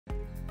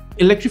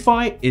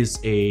Electrify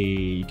is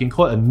you can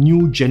call it a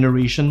new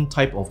generation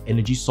type of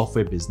energy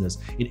software business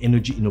in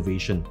energy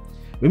innovation.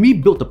 When we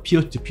built the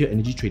peer-to-peer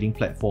energy trading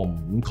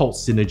platform called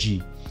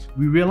Synergy,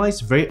 we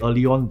realized very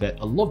early on that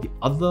a lot of the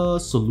other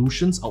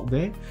solutions out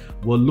there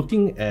were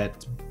looking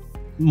at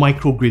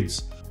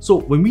microgrids. So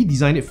when we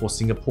designed it for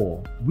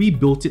Singapore, we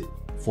built it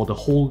for the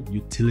whole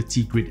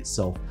utility grid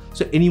itself.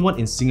 So anyone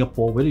in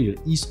Singapore, whether you're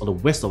east or the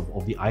west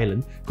of the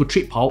island, could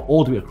trade power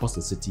all the way across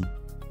the city.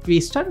 We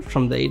started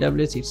from the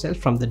AWS itself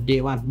from the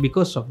day one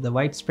because of the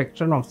wide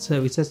spectrum of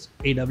services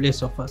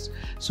AWS offers.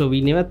 So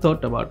we never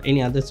thought about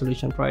any other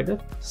solution provider.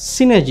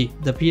 Synergy,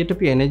 the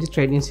peer-to-peer energy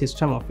trading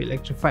system of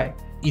Electrify,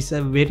 is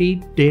a very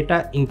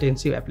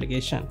data-intensive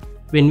application.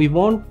 When we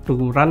want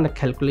to run a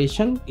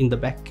calculation in the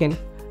backend,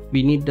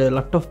 we need a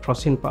lot of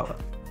processing power.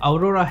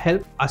 Aurora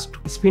helped us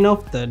to spin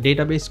off the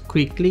database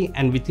quickly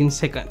and within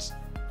seconds.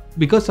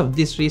 Because of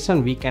this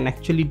reason, we can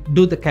actually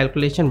do the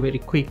calculation very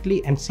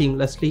quickly and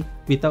seamlessly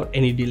without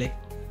any delay.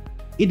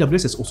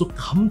 AWS has also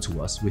come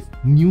to us with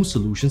new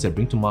solutions that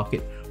bring to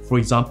market. For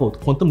example, the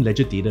Quantum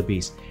Ledger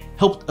database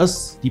helped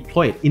us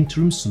deploy an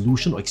interim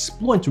solution or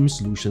explore interim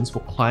solutions for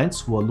clients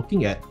who are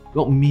looking at,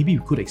 well, maybe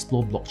we could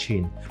explore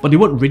blockchain, but they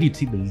weren't ready to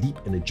take the leap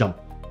and the jump.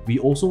 We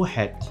also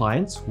had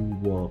clients who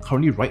were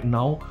currently right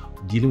now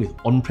dealing with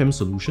on-prem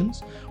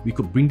solutions. We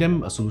could bring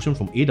them a solution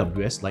from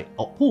AWS like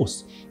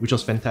Outpost, which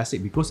was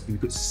fantastic because we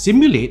could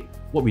simulate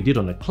what we did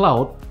on the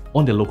cloud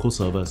on their local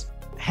servers.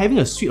 Having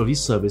a suite of these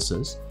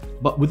services,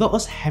 but without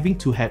us having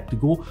to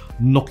go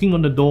knocking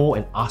on the door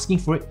and asking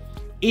for it,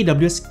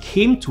 AWS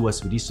came to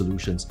us with these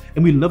solutions,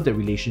 and we love that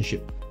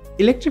relationship.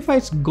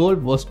 Electrify's goal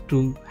was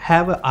to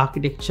have an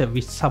architecture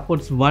which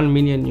supports 1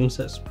 million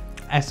users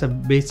as a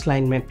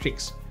baseline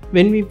metrics.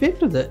 When we went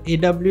to the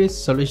AWS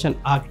solution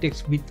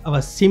architects with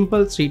our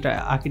simple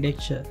 3-tier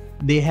architecture,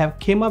 they have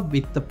came up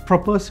with the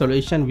proper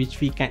solution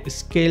which we can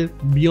scale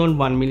beyond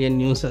 1 million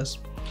users.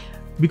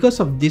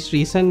 Because of this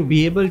reason,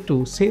 we are able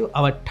to save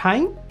our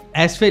time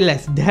as well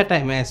as their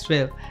time as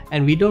well,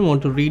 and we don't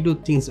want to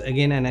redo things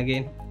again and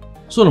again.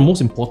 So the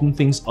most important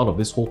things out of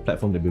this whole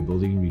platform that we're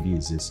building really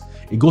is this.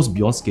 It goes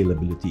beyond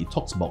scalability. It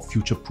talks about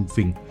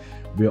future-proofing.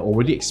 We're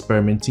already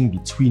experimenting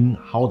between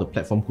how the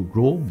platform could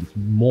grow with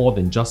more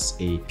than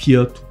just a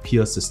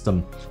peer-to-peer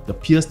system. The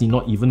peers need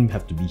not even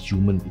have to be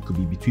human. It could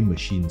be between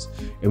machines.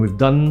 And we've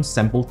done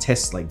sample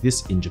tests like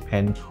this in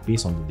Japan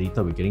based on the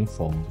data we're getting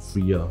from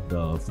FRIA,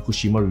 the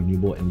Fukushima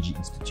Renewable Energy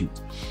Institute.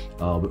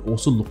 We're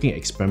also looking at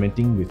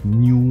experimenting with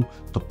new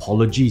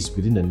topologies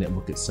within the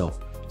network itself.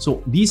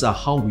 So these are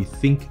how we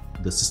think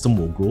the system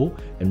will grow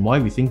and why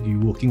we think you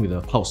working with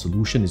a cloud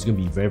solution is going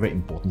to be very, very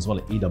important. So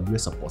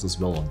AWS supports us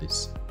well on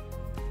this.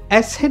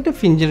 As head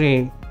of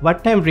engineering,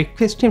 what I'm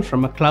requesting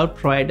from a cloud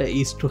provider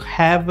is to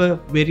have a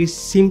very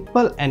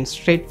simple and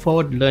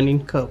straightforward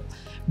learning curve.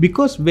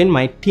 Because when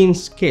my team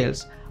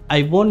scales,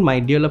 I want my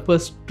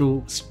developers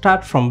to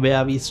start from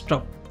where we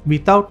stop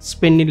without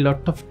spending a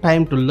lot of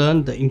time to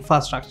learn the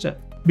infrastructure.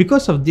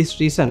 Because of this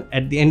reason,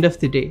 at the end of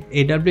the day,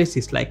 AWS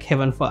is like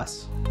heaven for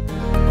us.